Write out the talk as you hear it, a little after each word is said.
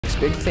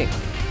big team.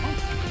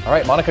 All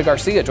right, Monica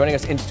Garcia joining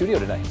us in studio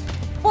tonight.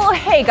 Well,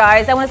 hey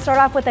guys, I want to start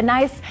off with a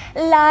nice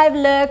live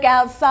look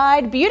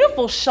outside.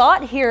 Beautiful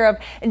shot here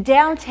of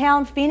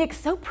downtown Phoenix.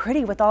 So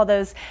pretty with all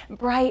those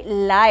bright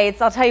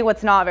lights. I'll tell you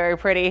what's not very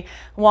pretty,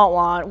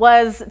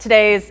 was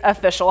today's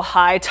official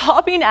high,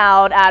 topping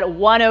out at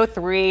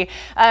 103,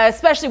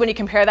 especially when you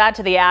compare that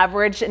to the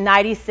average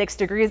 96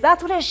 degrees.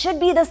 That's what it should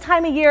be this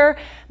time of year,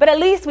 but at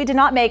least we did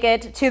not make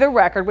it to the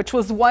record, which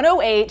was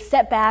 108,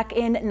 set back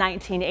in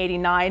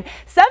 1989.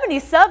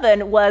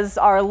 77 was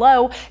our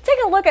low. Take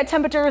a look at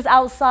temperatures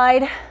outside,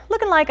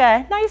 looking like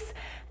a nice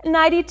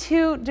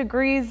 92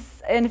 degrees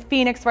in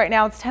Phoenix right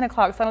now. It's 10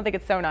 o'clock, so I don't think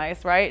it's so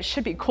nice, right? It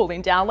should be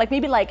cooling down, like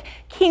maybe like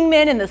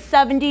Kingman in the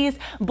 70s,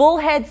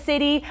 Bullhead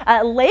City,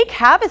 Lake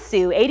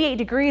Havasu, 88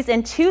 degrees,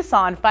 and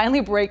Tucson finally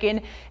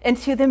breaking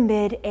into the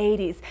mid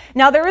 80s.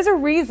 Now, there is a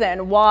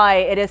reason why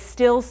it is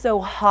still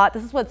so hot.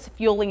 This is what's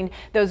fueling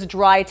those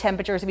dry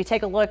temperatures. If you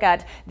take a look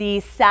at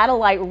the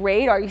satellite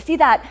radar, you see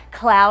that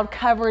cloud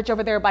coverage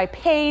over there by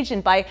Page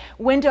and by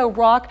Window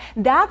Rock.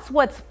 That's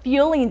what's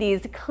fueling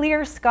these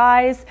clear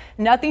skies.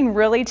 Nothing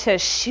really to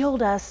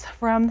shield us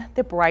from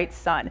the bright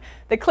sun.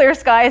 The clear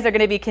skies are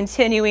going to be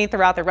continuing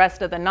throughout the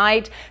rest of the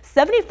night.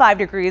 75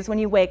 degrees when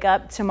you wake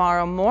up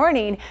tomorrow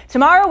morning.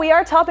 Tomorrow we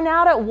are topping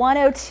out at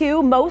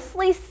 102,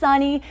 mostly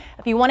sunny.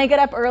 If you want to get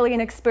up early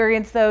and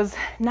experience those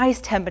nice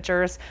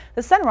temperatures,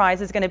 the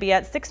sunrise is going to be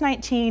at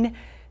 6:19.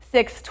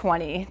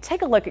 6:20.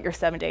 Take a look at your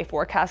 7-day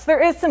forecast. There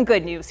is some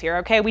good news here,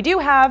 okay? We do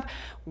have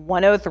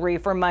 103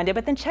 for Monday,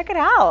 but then check it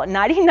out.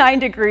 99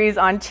 degrees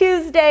on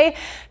Tuesday,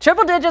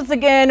 triple digits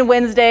again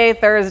Wednesday,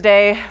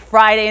 Thursday,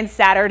 Friday, and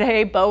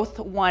Saturday, both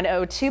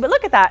 102. But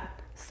look at that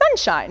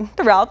sunshine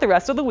throughout the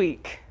rest of the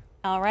week.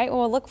 All right, well,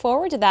 we'll look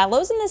forward to that.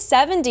 Lows in the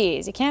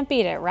 70s. You can't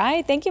beat it,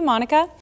 right? Thank you, Monica.